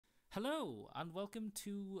Hello and welcome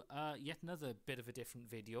to yet another bit of a different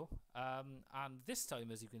video, and this time,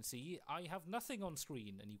 as you can see, I have nothing on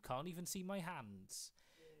screen and you can't even see my hands.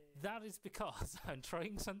 That is because I'm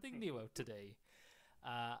trying something new out today,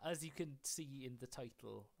 as you can see in the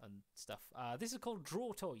title and stuff. This is called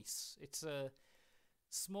DrawToise. It's a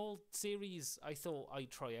small series I thought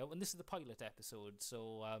I'd try out, and this is the pilot episode,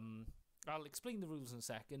 so I'll explain the rules in a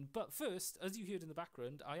second, but first, as you heard in the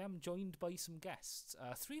background, I am joined by some guests.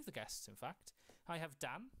 Three of the guests, in fact. I have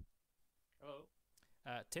Dan. Hello.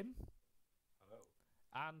 Tim. Hello.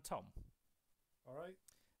 And Tom. All right.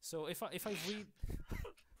 So if I read,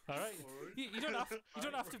 all right, you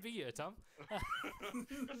don't have to be here, Tom. Got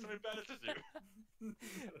something better to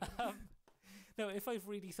do. No, if I've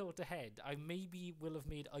really thought ahead, I maybe will have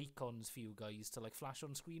made icons for you guys to like flash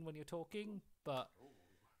on screen when you're talking, but.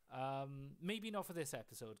 Maybe not for this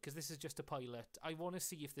episode, because this is just a pilot. I want to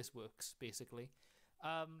see if this works, basically.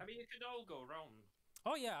 I mean, it could all go wrong.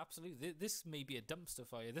 Oh, yeah, absolutely. This may be a dumpster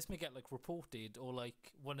fire. This may get, like, reported, or,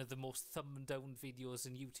 like, one of the most thumbed-down videos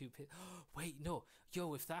in YouTube. Wait, no.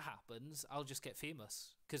 Yo, if that happens, I'll just get famous,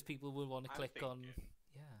 because people will want to click on...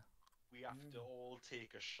 Yeah. We have to all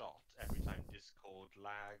take a shot every time Discord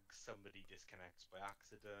lags, somebody disconnects by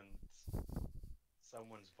accident,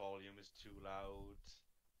 someone's volume is too loud...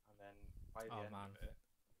 And then by the end of it,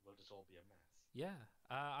 we'll just all be a mess. Yeah,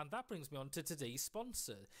 and that brings me on to today's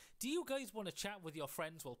sponsor. Do you guys want to chat with your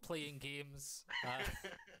friends while playing games?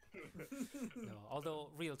 No,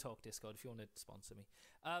 although, real talk, Discord, if you want to sponsor me.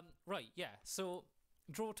 Right, yeah, so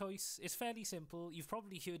DrawToise is fairly simple. You've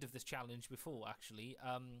probably heard of this challenge before, actually.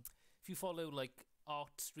 If you follow, like,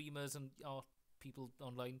 art streamers and art people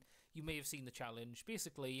online, you may have seen the challenge.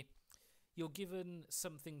 Basically... You're given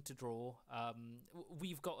something to draw.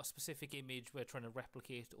 We've got a specific image we're trying to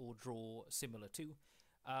replicate or draw similar to.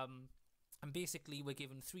 And basically, we're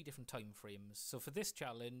given 3 different time frames. So for this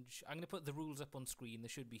challenge, I'm going to put the rules up on screen. They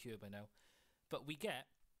should be here by now. But we get...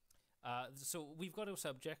 so we've got our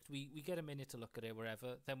subject. We get a minute to look at it,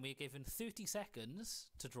 wherever. Then we're given 30 seconds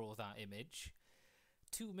to draw that image.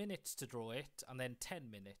 2 minutes to draw it. And then 10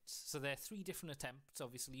 minutes. So there are 3 different attempts.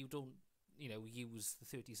 Obviously, you don't... use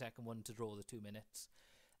the 30-second one to draw the 2 minutes.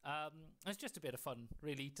 It's just a bit of fun,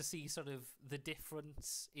 really, to see sort of the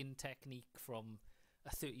difference in technique from a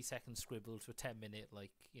 30-second scribble to a 10-minute,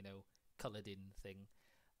 coloured-in thing.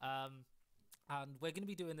 And we're going to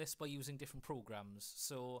be doing this by using different programs.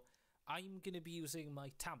 So I'm going to be using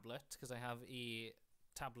my tablet, because I have a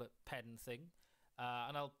tablet pen thing.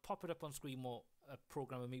 And I'll pop it up on screen what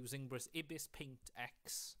program I'm using, but it's Ibis Paint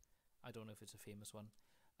X. I don't know if it's a famous one.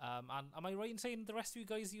 And am I right in saying the rest of you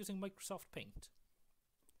guys are using Microsoft Paint?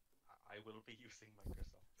 I will be using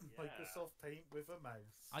Microsoft. Yeah. Microsoft Paint with a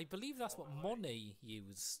mouse. I believe that's what Monet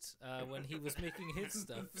used when he was making his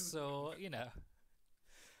stuff. So,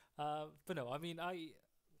 but no, I mean,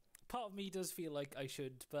 part of me does feel like I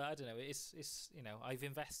should, but I don't know. It's I've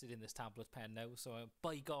invested in this tablet pen now, so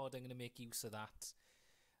by God, I'm going to make use of that.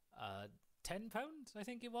 £10, I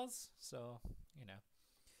think it was. So,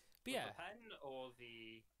 But yeah. The pen or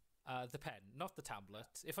the... the pen, not the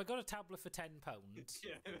tablet. If I got a tablet for £10,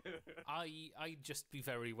 I'd just be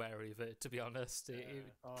very wary of it, to be honest.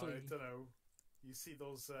 I don't know. You see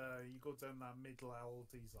those, you go down that middle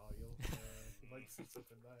Aldi's aisle, you might see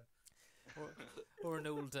something there. Or an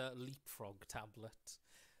old leapfrog tablet.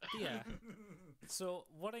 But yeah. So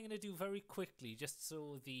what I'm going to do very quickly, just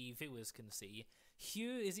so the viewers can see,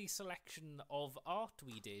 here is a selection of art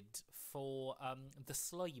we did for the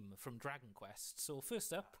slime from Dragon Quest. So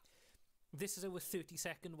first up, this is our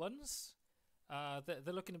 30-second ones.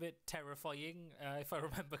 They're looking a bit terrifying, if I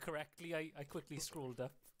remember correctly. I quickly scrolled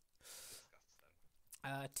up.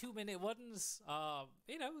 2-minute ones,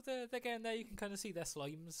 they're getting there. You can kind of see their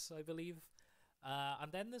slimes, I believe.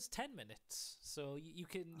 And then there's 10 minutes. So you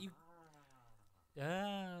can...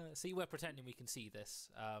 see, we're pretending we can see this.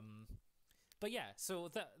 But yeah, so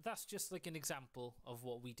that's just like an example of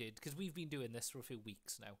what we did, because we've been doing this for a few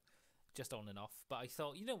weeks now, just on and off. But I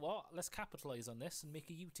thought, you know what, let's capitalise on this and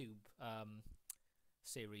make a YouTube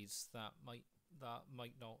series that might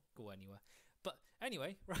not go anywhere. But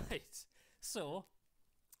anyway, right, so...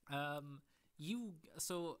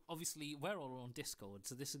 so obviously we're all on Discord,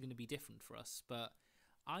 so this is going to be different for us, but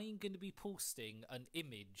I'm going to be posting an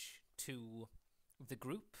image to the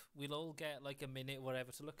group. We'll all get like a minute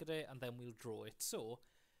whatever to look at it, and then we'll draw it. So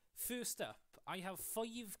first up, I have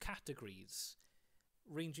 5 categories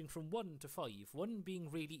ranging from 1 to 5, 1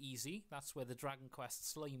 being really easy, that's where the Dragon Quest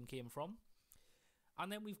slime came from.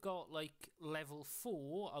 And then we've got like level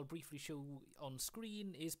 4, I'll briefly show on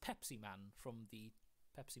screen, is Pepsi Man from the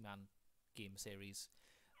Pepsi Man game series.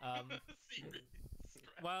 Serious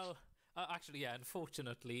stretch. Well, actually, yeah.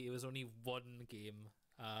 Unfortunately, it was only one game.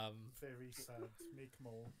 Very sad. Make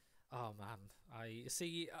more. Oh man, I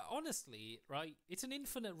see. Honestly, right? It's an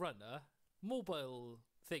infinite runner. Mobile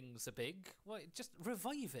things are big. Why? Just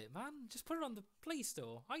revive it, man. Just put it on the Play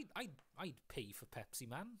Store. I'd pay for Pepsi,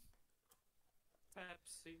 man.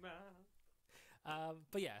 Pepsi Man.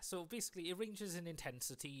 But yeah, so basically it ranges in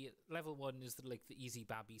intensity. Level 1 is the easy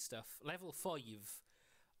babby stuff. Level 5,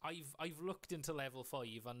 I've looked into level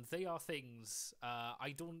 5 and they are things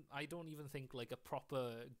I don't even think like a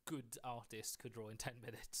proper good artist could draw in 10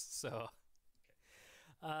 minutes. So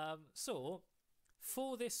so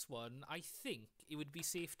for this one, I think it would be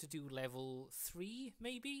safe to do level 3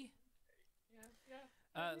 maybe.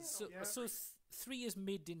 So 3 is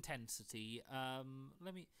mid intensity.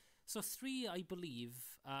 So 3, I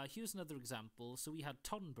believe, here's another example. So we had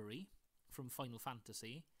Tonberry from Final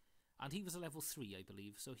Fantasy, and he was a level 3, I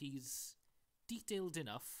believe. So he's detailed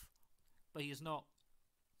enough, but he's not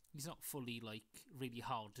fully, like, really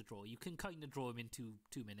hard to draw. You can kind of draw him in 2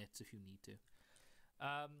 minutes if you need to.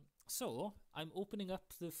 So I'm opening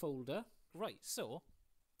up the folder. Right, so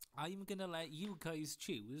I'm going to let you guys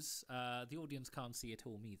choose. The audience can't see at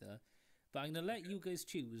home either. But I'm going to let you guys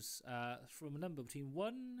choose from a number between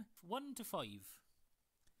 1 to 5. These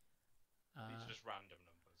are just random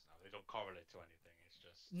numbers now. They don't correlate to anything. It's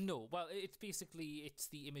just... No, well, it's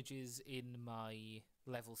the images in my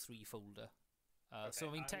level 3 folder. So,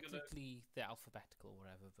 I mean, technically they're alphabetical or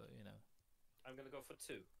whatever, but, you know. I'm going to go for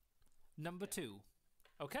 2. Number 2.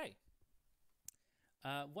 Okay.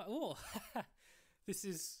 This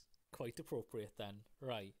is quite appropriate then.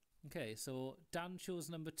 Right. Okay, so Dan chose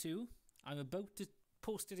number 2. I'm about to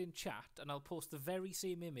post it in chat, and I'll post the very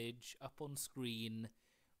same image up on screen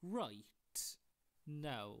right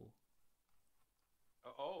now.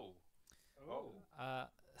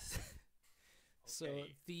 So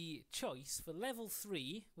the choice for level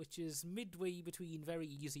 3, which is midway between very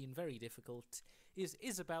easy and very difficult, is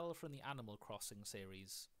Isabelle from the Animal Crossing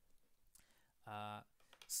series.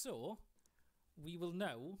 So we will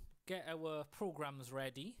now get our programs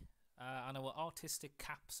ready and our artistic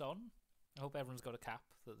caps on. I hope everyone's got a cap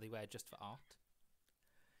that they wear just for art.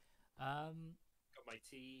 Got my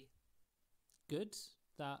tea. Good.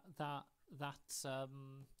 That's I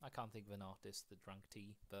can't think of an artist that drank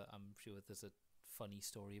tea, but I'm sure there's a funny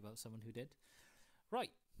story about someone who did.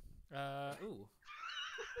 Right. Ooh.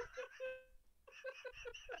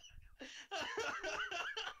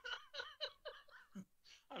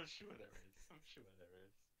 I'm sure there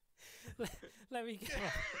is. Let me get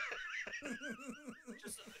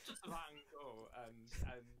just a Van Gogh, and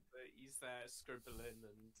he's there scribbling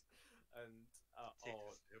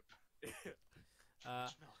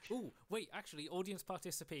oh, wait, actually, audience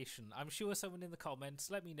participation. I'm sure someone in the comments,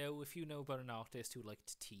 let me know if you know about an artist who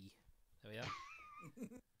liked tea. There we are.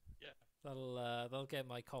 Yeah. That'll get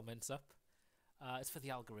my comments up. It's for the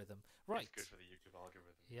algorithm. Right. It's good for the YouTube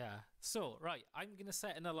algorithm. Yeah. So, right, I'm going to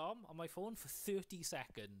set an alarm on my phone for 30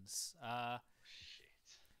 seconds.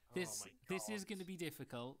 Shit. This is going to be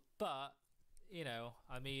difficult, but, you know,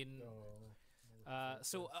 I mean...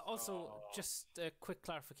 just a quick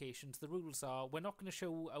clarification. The rules are we're not going to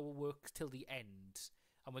show our work till the end,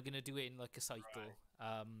 and we're going to do it in like a cycle.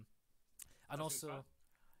 Right. And also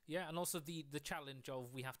the challenge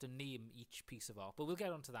of we have to name each piece of art, but we'll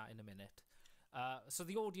get onto that in a minute. So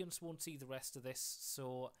the audience won't see the rest of this,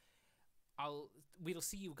 so we'll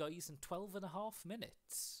see you guys in 12.5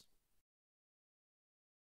 minutes.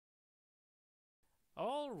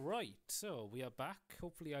 All right, so we are back.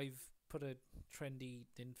 Hopefully I've put a trendy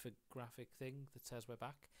infographic thing that says we're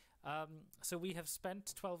back. So we have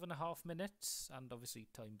spent 12.5 minutes, and obviously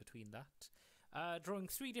time between that, drawing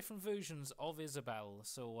 3 different versions of Isabelle.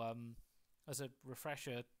 So as a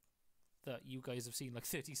refresher that you guys have seen like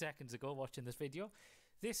 30 seconds ago watching this video,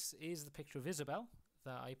 this is the picture of Isabelle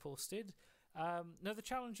that I posted. Now the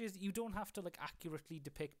challenge is that you don't have to like accurately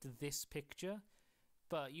depict this picture,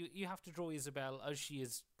 but you have to draw Isabelle as she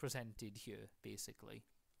is presented here, basically.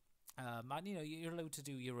 And you know, you're allowed to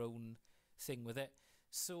do your own thing with it.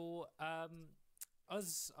 So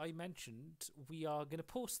as I mentioned, we are going to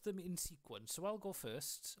post them in sequence. So I'll go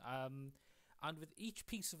first, and with each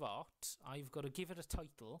piece of art I've got to give it a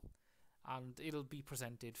title, and it'll be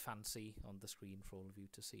presented fancy on the screen for all of you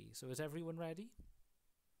to see. So is everyone ready?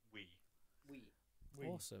 We.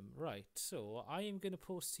 Awesome. Right, so I am going to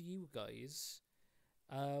post to you guys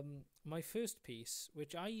my first piece,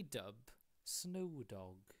 which I dub Snow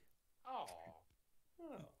Dog. Oh.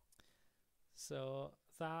 So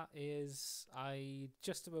that is, I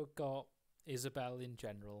just about got Isabelle in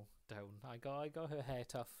general down. I got her hair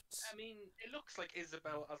tufts. I mean, It looks like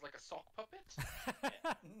Isabel as like a sock puppet.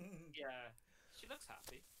 yeah, she looks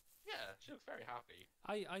happy. Yeah, she looks very happy.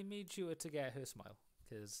 I made sure to get her smile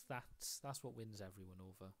because that's what wins everyone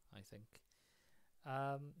over, I think.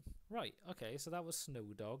 Right, okay, so that was Snow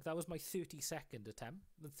Dog. That was my 30-second attempt.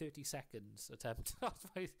 The 30 seconds attempt.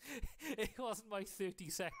 It wasn't my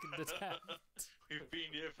 30-second attempt. We've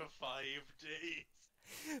been here for 5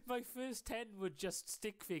 days. My first 10 were just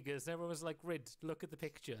stick figures. And everyone was like, Rid, look at the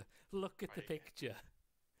picture. Look at the Right. picture.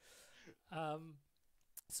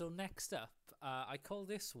 So next up, I call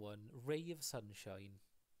this one Ray of Sunshine.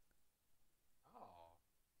 Oh.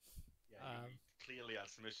 Yeah, you clearly had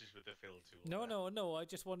some issues with the fill tool. No, there. no, I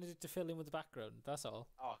just wanted it to fill in with the background. That's all.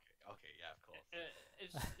 Okay, yeah, of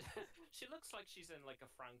course. She looks like she's in like a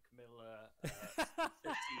Frank Miller.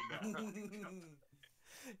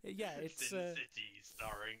 Yeah, it's Sin City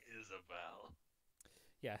starring Isabel.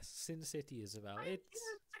 yes, Sin City Isabel. I'm It's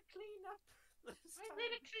here to clean up. I'm here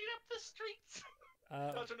to clean up the streets.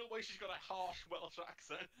 uh, I don't know why she's got a harsh Welsh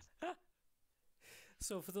accent.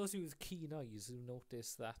 so for those of you with keen eyes who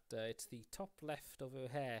notice that it's the top left of her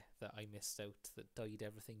hair that I missed out that dyed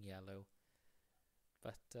everything yellow.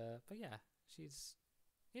 But yeah, she's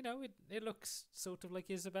it looks sort of like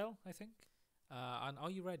Isabel, I think. And are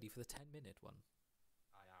you ready for the 10-minute one?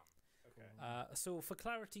 I am. Okay. So for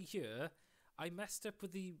clarity here, I messed up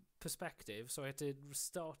with the perspective, so I had to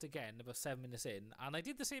start again about 7 minutes in, and I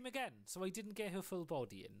did the same again, so I didn't get her full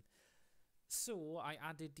body in. So I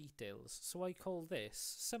added details. So I call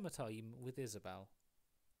this Summertime with Isabel.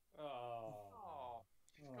 Oh,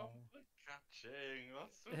 she's got Oh. blood catching.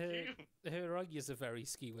 That's so Her, cute. her eyes are very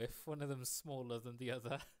skew-if. One of them's smaller than the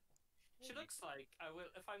other. She looks like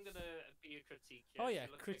if I'm gonna be a critique. Oh, yeah,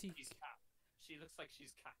 she looks critique. Like she looks like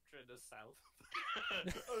she's captured herself.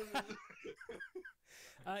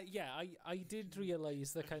 Yeah, I did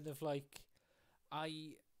realise that kind of like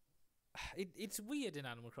it's weird in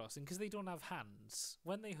Animal Crossing because they don't have hands.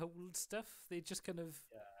 When they hold stuff, they just kind of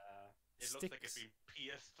It looks sticks. like it's been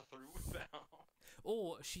pierced through now.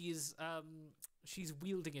 Or she's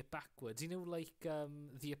wielding it backwards. You know, like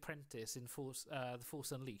The Apprentice in the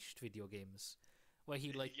Force Unleashed video games, where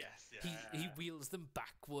he like Yes, yeah. he wields them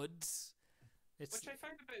backwards. It's Which I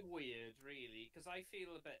find a bit weird, really, because I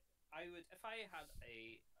feel a bit. I would, if I had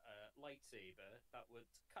a lightsaber that would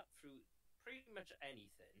cut through pretty much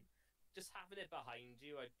anything, just having it behind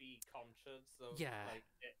you, I'd be conscious of Yeah.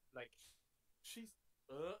 like She's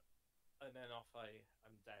and then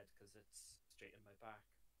I'm dead because it's straight in my back.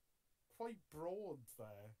 quite broad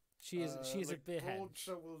there. she is a like bit broad hench.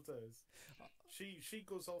 shoulders. She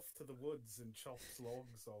goes off to the woods and chops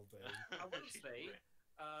logs all day. I will She's say, great.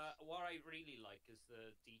 what I really like is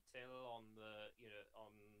the detail on the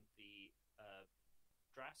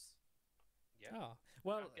dress. Yeah. Oh,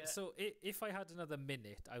 well, Okay. so if I had another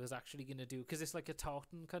minute, I was actually going to do, because it's like a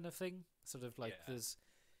tartan kind of thing, sort of like Yeah. there's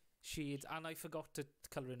shades, and I forgot to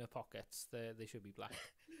colour in her pockets. They should be black.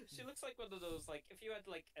 She looks like one of those, like, if you had,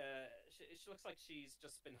 like, she looks like she's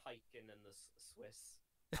just been hiking in the Swiss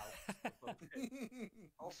Alps or something.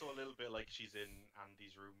 Also a little bit like she's in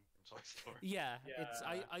Andy's room from Toy Story. Yeah, Yeah. it's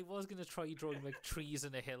I was going to try drawing like trees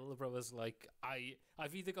and a hill, but I was like,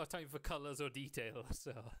 I've either got time for colours or detail,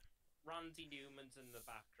 so... Randy Newman's in the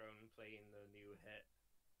background playing the new hit.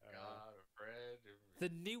 God, Fred. The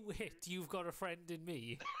new hit, You've Got a Friend in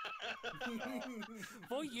Me.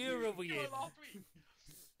 What year are we in?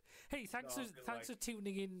 Hey, thanks No, for I feel thanks for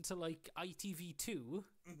tuning in to like ITV2.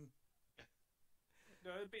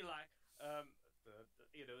 No, it'd be like,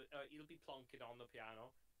 you'll be plonking on the piano,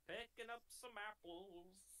 picking up some apples,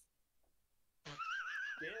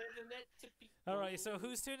 giving it to people. All right, so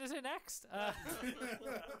whose turn is it next?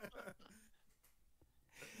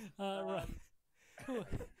 Right.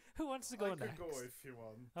 Who wants to go I next? could go if you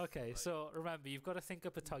want. Okay, so remember, you've got to think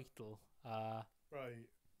up a title. Right.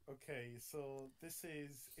 Okay, so this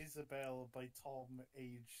is Isabel by Tom,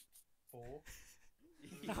 aged 4.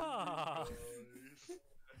 Ah.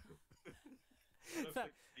 Looks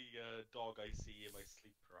like the dog I see in my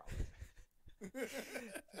sleep paralysis.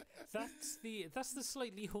 That's the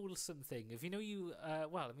slightly wholesome thing. If you know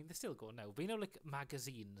well, I mean they're still going now, but you know like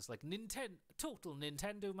magazines, like Total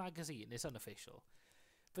Nintendo magazine, it's unofficial.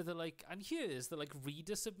 But they're like, and here's the like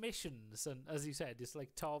reader submissions, and as you said, it's like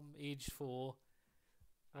Tom, age 4,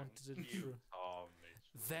 wanted to Thank you, draw. Tom.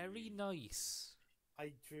 It's Very really- nice.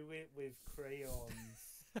 I drew it with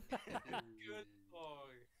crayons. Good boy.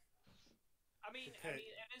 I mean, Okay.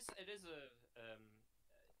 it is a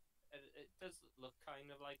it does look kind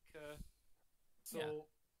of like So,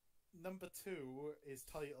 number 2 is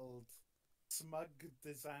titled smug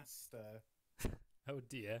disaster. Oh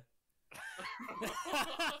dear.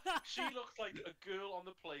 She looks like a girl on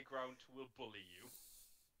the playground who will bully you.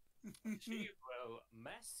 She will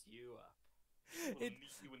mess you up. She will It-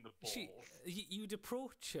 knee you in the balls. You'd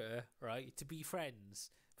approach her, right, to be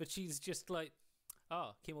friends, but she's just like,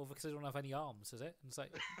 oh, came over because I don't have any arms, is it? And it's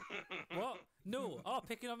like, what? No. Oh,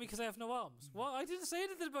 picking on me because I have no arms. What? I didn't say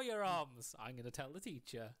anything about your arms. I'm going to tell the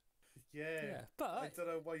teacher. Yeah. Yeah, I but don't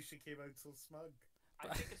know why she came out so smug.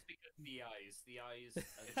 I think it's because the eyes.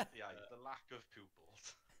 It's the lack of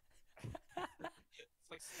pupils. It's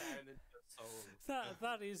like staring into the soul.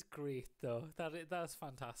 that is great, though. That's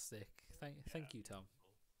fantastic. Thank you, Tom.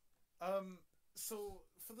 So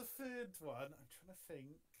for the third one, I'm trying to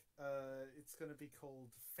think. It's going to be called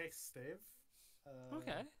Festive.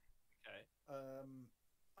 Okay. Okay.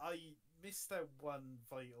 I missed out one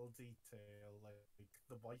vital detail, like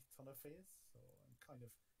the white on her face, so I'm kind of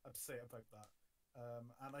upset about that.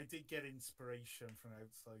 And I did get inspiration from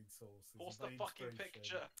outside sources. Post By the fucking inspiration,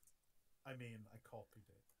 picture. I mean, I copied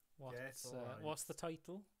it. What's, Yes, all right. what's the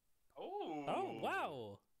title? Oh. Oh,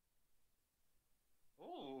 wow.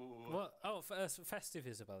 Oh. What? Oh, Festive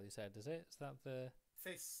Isabel, you said, is it? Is that the...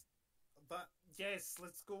 Fist. That yes,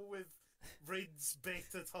 let's go with Rid's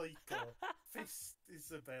better title. Fist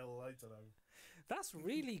Isabel. I don't know. That's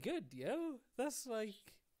really good, yo. That's like...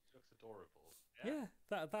 She looks adorable. Yeah,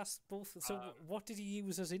 that's both. So, what did he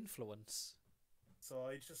use as influence? So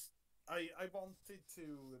I wanted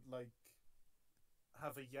to like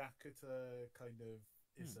have a Yakuta kind of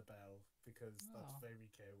Isabel because that's Oh. very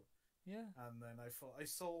cute. Yeah. And then I thought I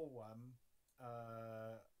saw one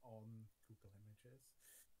on Google Images.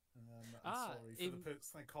 I'm sorry for the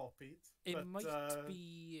person I copied. It but, might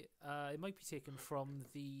be. It might be taken from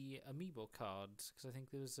the Amiibo card because I think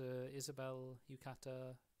there was a Isabel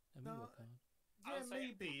Yukata Amiibo No, card. Yeah, I'll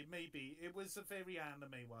say- maybe. It was a very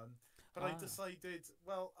anime one. But I Ah. decided,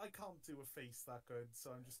 well, I can't do a face that good,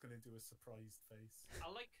 so I'm just going to do a surprised face. I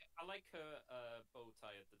like her bow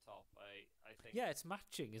tie at the top. I think Yeah, it's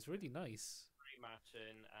matching. It's really nice. very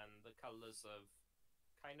matching, and the colours of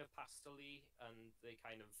kind of pastel-y, and they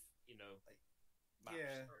kind of match.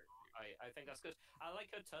 Yeah. I think that's good. I like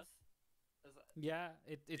her tooth. Is that- Yeah,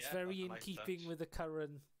 it's Yeah, very that's a in nice keeping touch. with the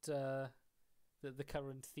current the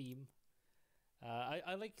current theme.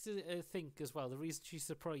 I like to think as well. The reason she's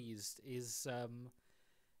surprised is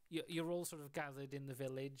you're all sort of gathered in the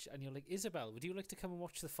village, and you're like, Isabel, would you like to come and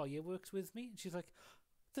watch the fireworks with me? And she's like,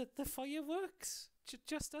 the fireworks,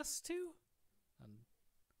 just us two. And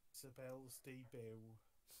Isabel's debut.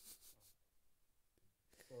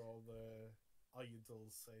 For all the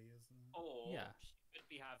idols say, isn't it? Or Yeah. she could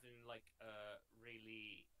be having like a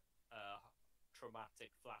really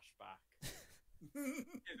traumatic flashback.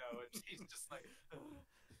 And she's just like,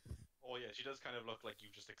 Oh yeah, she does kind of look like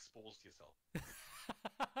you've just exposed yourself.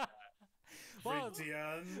 wow,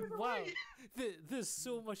 Fridian. wow, there's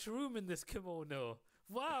so much room in this kimono.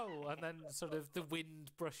 Wow, and then sort of the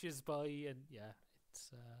wind brushes by, and yeah,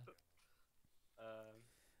 it's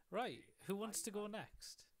right. Who wants to go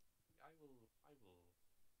next? I will my pictures.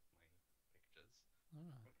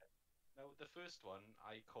 Ah. Now the first one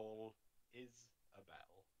I call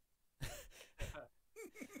Isabel.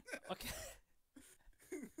 Okay.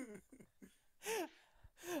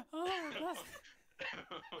 Oh, that's...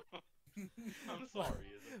 I'm sorry,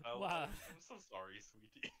 Isabel. Wow. I'm so sorry,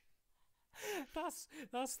 sweetie.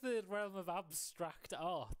 That's the realm of abstract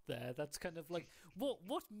art there. That's kind of like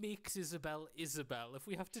what makes Isabel Isabel if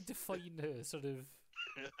we have to define her sort of.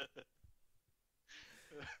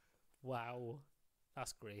 Wow,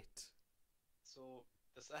 that's great. So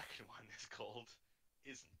the second one is called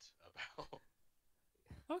Isn't a Bell.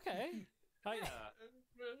 Okay.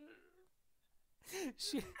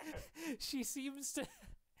 She seems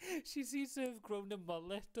to have grown a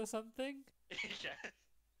mullet or something.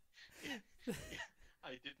 Yes.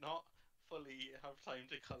 I did not fully have time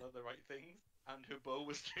to colour the right things, and her bow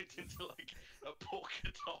was turned into like a polka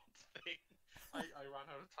dot thing. I ran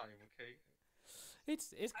out of time, okay?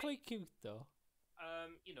 It's quite cute though.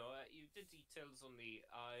 you did details on the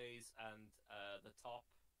eyes, and the top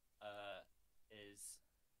is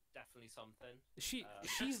definitely something. She's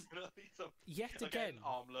Definitely some- yet again.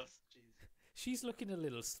 armless. Jeez. She's looking a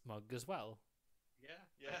little smug as well.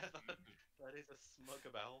 Yeah, that is a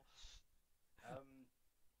smugabell.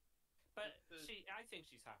 But the- I think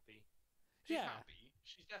she's happy. She's Yeah. happy.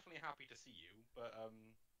 She's definitely happy to see you, but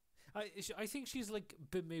I think she's like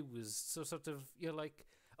bemused. So sort of you're like,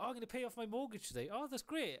 oh, I'm gonna pay off my mortgage today. Oh, that's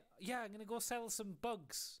great. Yeah, I'm gonna go sell some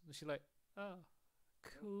bugs. And she's like, oh,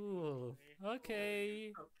 cool.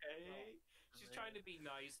 Okay. Okay. she's trying to be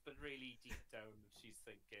nice, but really deep down she's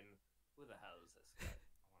thinking, "Who the hell is this guy?"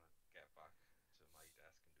 I want to get back to my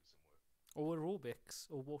desk and do some work. Or aerobics,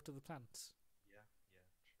 or water the plants. Yeah, true.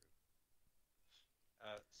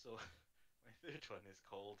 So my third one is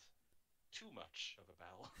called Too Much of a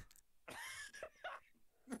Bell.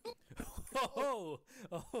 Oh!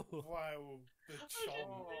 Wow, the chomp.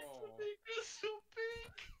 Oh. They're so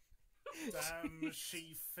big. Damn,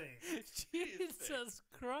 she fit. Jesus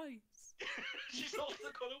Christ! She's also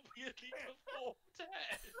got a weirdly deformed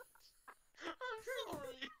head. I'm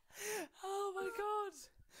sorry. Oh my god!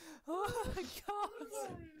 Oh my god!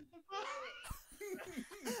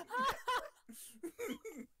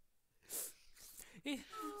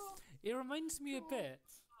 It reminds me a bit,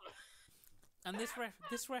 and this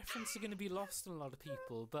reference is going to be lost on a lot of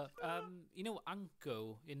people, but you know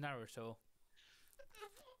Anko in Naruto?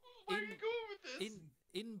 Where are you going with this?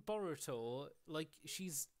 In Boruto, like,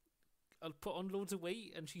 she's put on loads of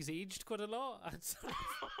weight and she's aged quite a lot. And so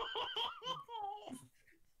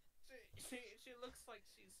She looks like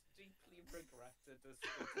she's deeply regretted this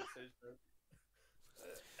decision.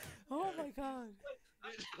 oh my god!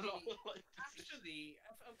 Actually,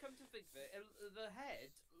 I've come to think of it, the head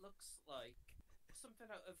looks like something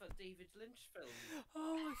out of a David Lynch film.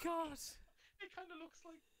 Oh my god! It kind of looks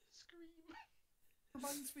like Scream.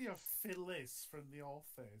 Reminds me of Phyllis from The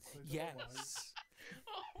Office. I don't know why. Yes.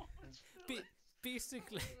 Oh, it's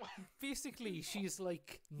Basically, she's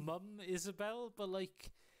like Mum Isabel, but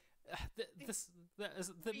like the The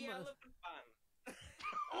Elephant Man.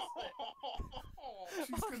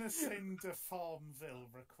 She's gonna send a Farmville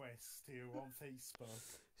request to you on Facebook.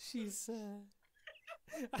 she's.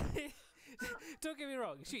 Don't get me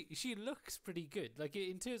wrong. She looks pretty good. Like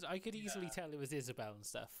in terms, I could easily tell it was Isabel and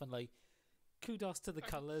stuff, and like kudos to the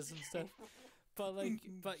colours and stuff. But like,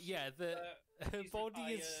 yeah, her She's body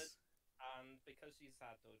retired, is. and because she's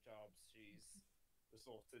had no jobs, she's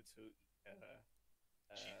resorted to.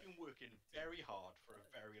 She's been working very hard for a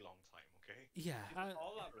very long time. Okay. Yeah,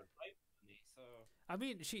 all that retirement money, so. I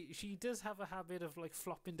mean, she does have a habit of like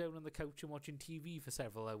flopping down on the couch and watching TV for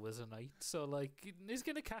several hours a night. So like, it's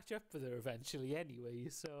gonna catch up with her eventually anyway.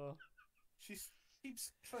 So She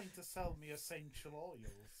keeps trying to sell me essential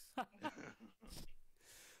oils.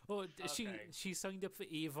 oh, Okay. she signed up for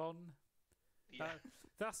Avon. Yeah.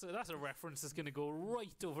 That's a reference that's gonna go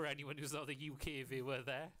right over anyone who's not a UK viewer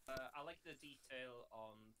there. I like the detail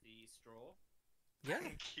on the straw. Yeah.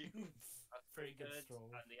 Thank you. That's Very pretty good good. straw.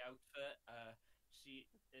 And the outfit, she's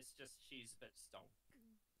a bit stonk.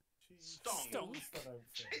 Stonk. Stonk. What's that outfit?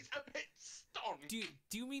 She's a bit stonk.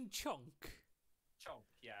 Do you mean chonk? Chonk,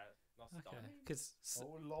 yeah, not stonk. Okay, because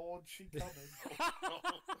Oh Lord, she coming.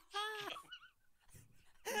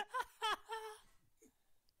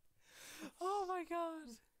 oh my god.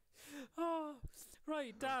 Oh,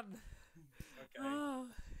 right, Dan. Okay. Oh.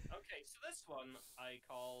 Okay, so this one I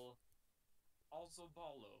call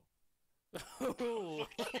Ozobolo. Oh.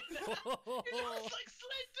 It looks like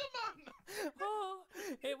Slenderman. Oh,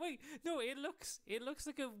 wait, no, it looks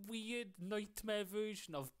like a weird nightmare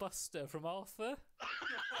version of Buster from Arthur.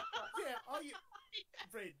 Yeah, I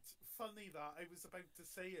read. Funny that I was about to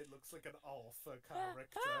say it looks like an Arthur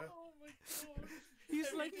character. Oh my god. He's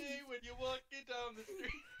Every like, day when you're walking down the street.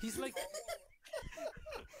 he's like,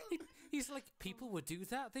 he's like, people would do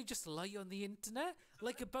that. They just lie on the internet,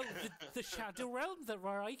 like about the Shadow Realm, that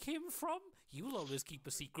where I came from. You'll always keep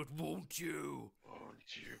a secret, won't you?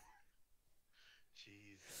 Won't you?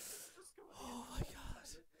 Jesus. Oh my god.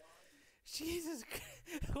 Jesus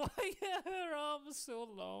Christ. Why are her arms so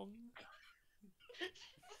long?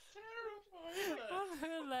 Terrifying. On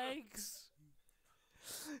her legs.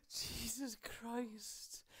 Jesus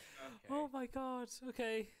Christ. Okay. Oh my god.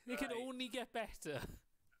 Okay. It can Right. only get better.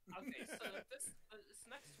 Okay, so this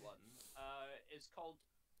next one is called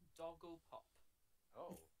Doggo Pop.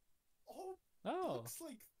 Oh. Oh, Oh. looks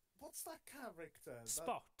like what's that character?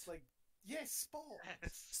 Spot. That's like yes, Spot.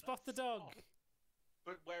 Yes, Spot the dog.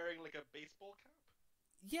 but wearing like a baseball cap?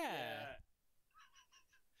 Yeah.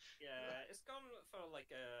 Yeah, it's gone for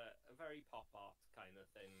like a very pop art kind of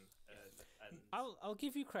thing. And I'll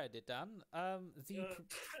give you credit, Dan.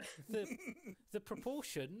 The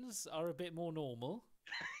proportions are a bit more normal,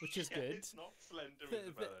 which is Yeah, good. It's not Slender The-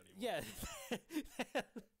 Isabel yeah.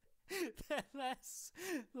 They're less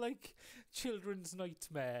like children's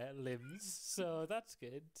nightmare limbs, so that's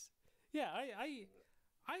good. Yeah,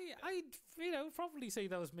 I'd probably say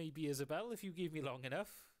that was maybe Isabel if you gave me long enough.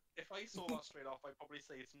 If I saw that straight off, I'd probably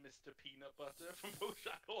say it's Mr. Peanut Butter from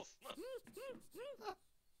BoJack Horseman.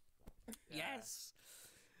 Yeah. Yes.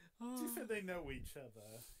 Do you think they know each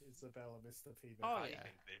other, Isabel and Mr. Peanut? Oh, I yeah.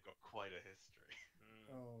 think they've got quite a history.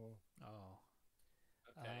 Oh. Oh.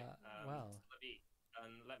 Okay. Well.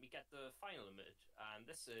 Let me get the final image, and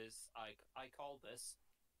this is I call this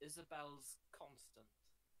Isabel's constant.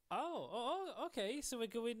 Oh, okay. So we're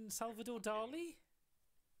going Salvador Dali?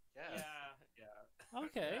 Yeah. Yeah.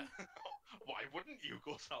 Okay. Yeah. Why wouldn't you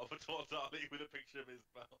go Salvatore Dali with a picture of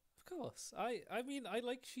Isabel? Of course. I mean, I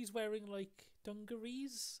like she's wearing, like,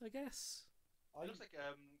 dungarees, I guess. It looks like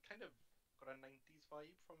kind of got a 90s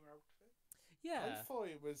vibe from her outfit. Yeah. I thought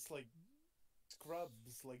it was like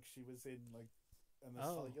Scrubs, like she was in like an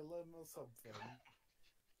asylum or something.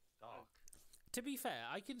 Dark. To be fair,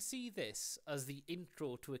 I can see this as the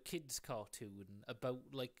intro to a kids' cartoon about,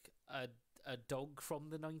 like, a dog from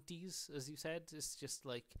the 90s, as you said. It's just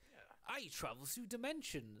like, I travel through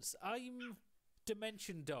dimensions. I'm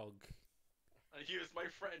Dimension Dog. And here's my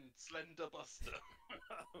friend, Slender Buster.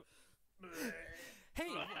 Hey,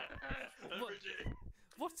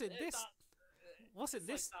 what's in this? What's in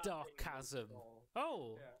this dark chasm?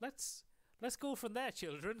 Oh, Yeah. let's go from there,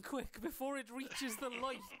 children, quick, before it reaches the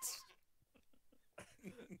light.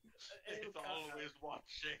 It's always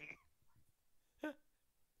watching.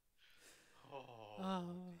 Oh.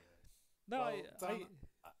 No, Well, I Dan,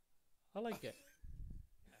 like it.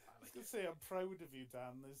 I was gonna say I'm proud of you,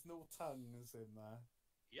 Dan. There's no tongues in there.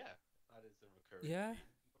 Yeah, that is a recurring Yeah. theme.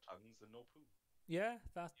 No tongues and no poo. Yeah,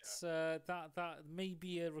 that's that may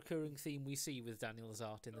be a recurring theme we see with Daniel's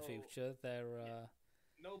art in the Oh. future. There,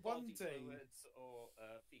 No One body day- fluids or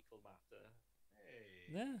fecal matter. Hey.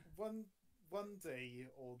 yeah. One day,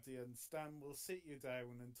 audience, Dan will sit you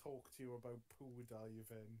down and talk to you about poo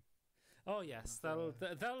diving. Oh yes, that'll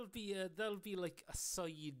be like a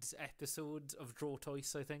side episode of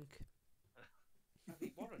DrawToise, I think.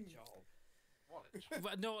 What a job. What a joke.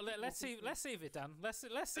 But no, let's save it, Dan. Let's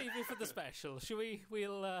save it for the special. Shall we?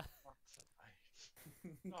 We'll Not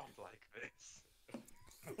tonight. Not like this.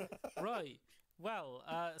 right. Well,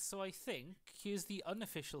 so I think here's the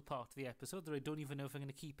unofficial part of the episode that I don't even know if I'm going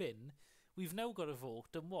to keep in. We've now got to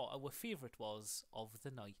vote on what our favourite was of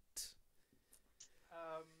the night.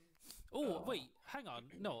 Wait, hang on.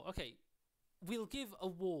 No, okay. We'll give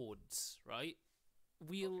awards, right?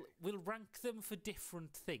 We'll rank them for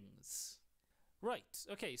different things. Right,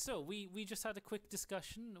 okay, so we just had a quick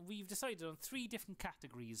discussion. We've decided on 3 different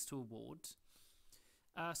categories to award.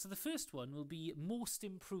 So the first one will be most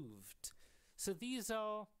improved. So these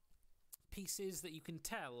are pieces that you can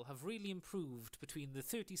tell have really improved between the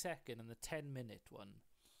 30-second and the 10-minute one.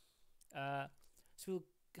 So we'll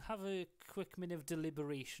have a quick minute of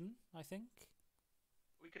deliberation, I think.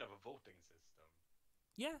 We could have a voting system.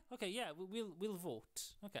 Yeah, okay, yeah, we'll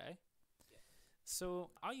vote. Okay. Yeah.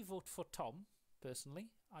 So I vote for Tom,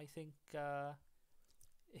 personally. I think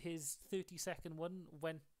his 30-second one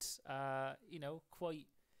went, quite,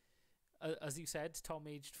 as you said, Tom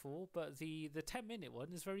aged 4, but the 10-minute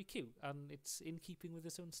one is very cute, and it's in keeping with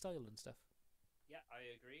his own style and stuff. Yeah,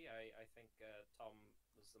 I agree. I think Tom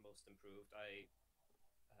was the most improved.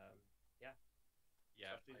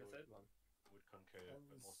 Yeah, especially the third one. would concur. I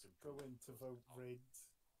But was most improved. going to vote red.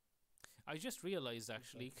 I just realised,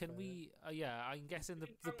 actually, That's can fair. we... I'm guessing We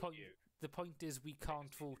the can point... you. The point is we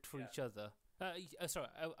can't vote for Yeah. each other. Sorry,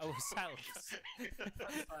 ourselves.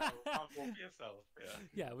 Can't vote for yourself. Yeah.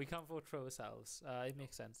 Yeah, we can't vote for ourselves. It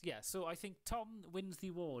makes sense. Yeah, so I think Tom wins the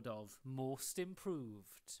award of most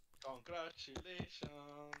improved. Congratulations.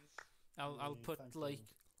 I'll Yay, put thank like you.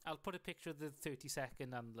 I'll put a picture of the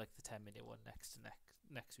 30-second and like the 10-minute one next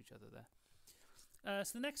to each other there.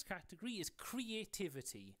 So the next category is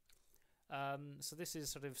creativity. So this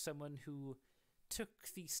is sort of someone who took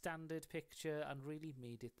the standard picture and really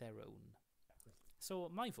made it their own.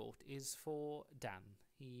 So my vote is for Dan.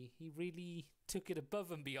 He really took it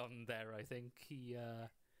above and beyond there, I think.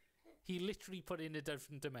 He literally put in a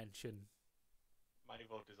different dimension. My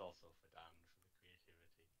vote is also for Dan for the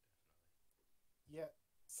creativity, definitely. Yeah,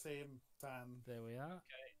 same, Dan. There we are.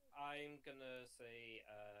 Okay, I'm gonna say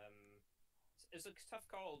it's a tough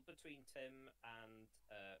call between Tim and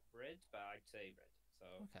Rid, but I'd say Rid. So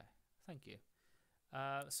Okay, thank you.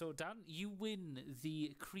 So Dan, you win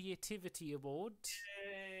the creativity award.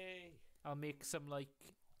 yay! I'll make some like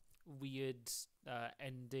weird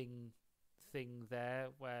ending thing there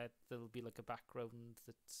where there'll be like a background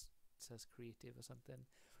that says creative or something.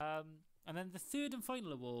 And then the third and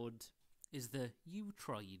final award is the You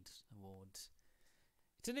Tried award.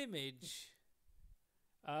 It's an image.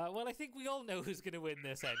 Well, I think we all know who's going to win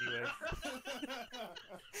this anyway.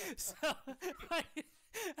 So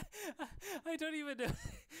I don't even know.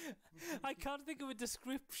 I can't think of a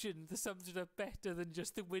description that sums it up better than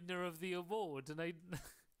just the winner of the award. And I,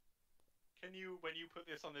 Can you, when you put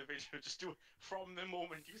this on the video, just do it from the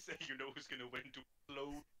moment you say you know who's going to win, to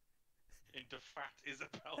load into Fat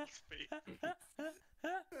Isabel's face.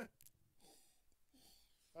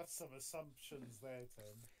 That's some assumptions there,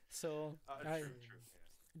 Tim. so True, yeah.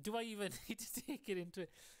 do I even need to take it into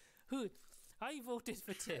who? I voted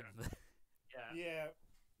for Tim. Yeah.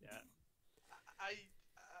 I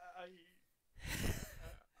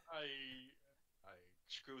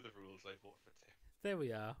screw the rules. I vote for Tim. There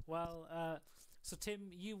we are. Well, so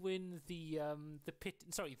Tim, you win the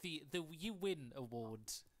you win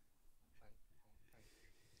award.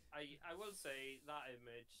 Thank you. I will say that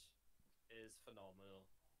image is phenomenal.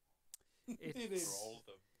 It is. For all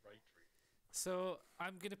the right reasons. So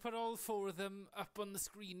I'm going to put all four of them up on the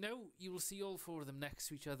screen now. You will see all four of them next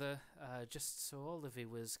to each other, just so all the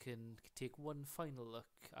viewers can take one final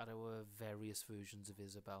look at our various versions of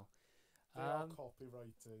Isabel. They are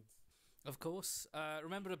copyrighted. Of course.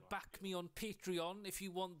 Remember to back me on Patreon if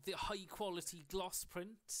you want the high quality gloss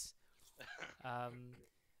print.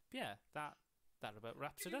 Yeah, that about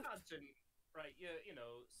wraps it up. Imagine, right? You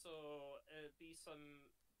know, so it'd be some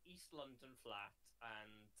East London flat,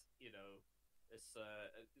 and you know, this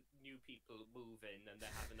new people move in, and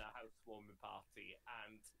they're having a housewarming party,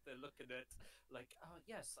 and they're looking at like, oh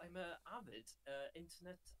yes, I'm a avid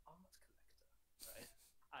internet art collector, right?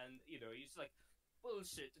 And you know, he's like,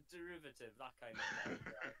 bullshit, derivative, that kind of thing.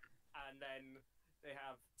 Right? And then they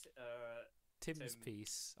have Tim's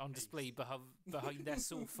piece on display behind their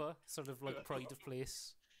sofa, sort of like pride of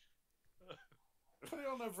place. Put it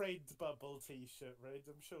on a Redbubble t-shirt, Red.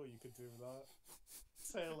 I'm sure you could do that.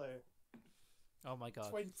 Sell it. Oh my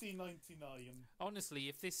god. $20.99. Honestly,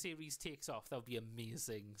 if this series takes off, that would be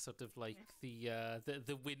amazing. Sort of like the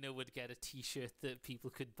winner would get a t-shirt that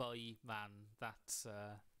people could buy. Man, that's...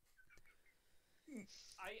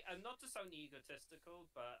 I'm not to sound egotistical,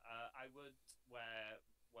 but I would wear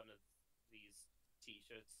one of these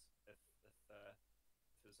t-shirts if it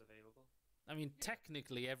was available. I mean,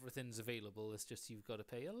 technically everything's available. It's just you've got to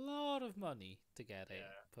pay a lot of money to get it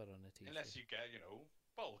put on a t-shirt. Unless you get,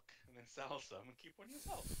 bulk and then sell some and keep one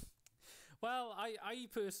yourself. Well, I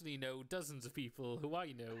personally know dozens of people who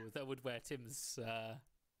I know that would wear Tim's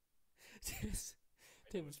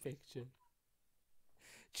picture.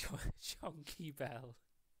 Chonky Bell.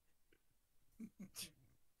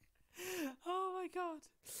 Oh my god!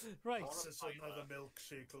 Right. This is another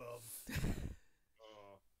milkshake, love.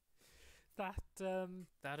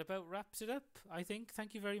 That about wraps it up, I think.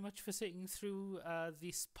 Thank you very much for sitting through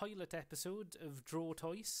this pilot episode of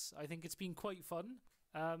DrawToise. I think it's been quite fun.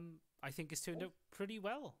 I think it's turned out pretty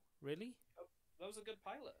well, really. That was a good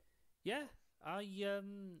pilot. Yeah,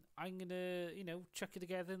 I'm gonna chuck it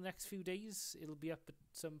together in the next few days. It'll be up at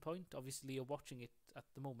some point. Obviously, you're watching it at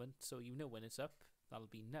the moment, so you know when it's up. That'll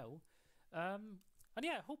be now. And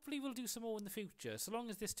yeah, hopefully we'll do some more in the future. So long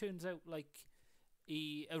as this turns out like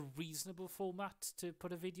a reasonable format to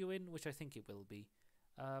put a video in, which I think it will be.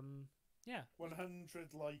 Yeah.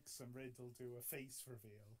 100 likes and Red will do a face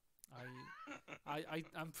reveal.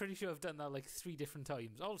 I'm pretty sure I've done that like 3 different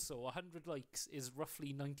times. Also, 100 likes is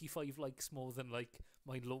roughly 95 likes more than like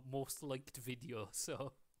my most liked video.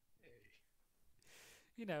 So,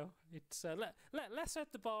 it's let's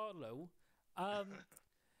set the bar low.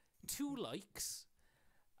 2 likes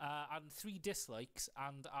and 3 dislikes,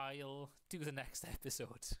 and I'll do the next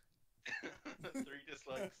episode. 3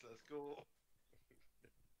 dislikes. Let's go.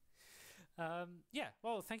 Yeah,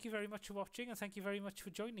 well, thank you very much for watching, and thank you very much for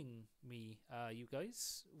joining me, you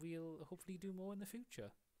guys. We'll hopefully do more in the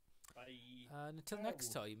future. Bye. And until next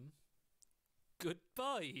time,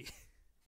 goodbye.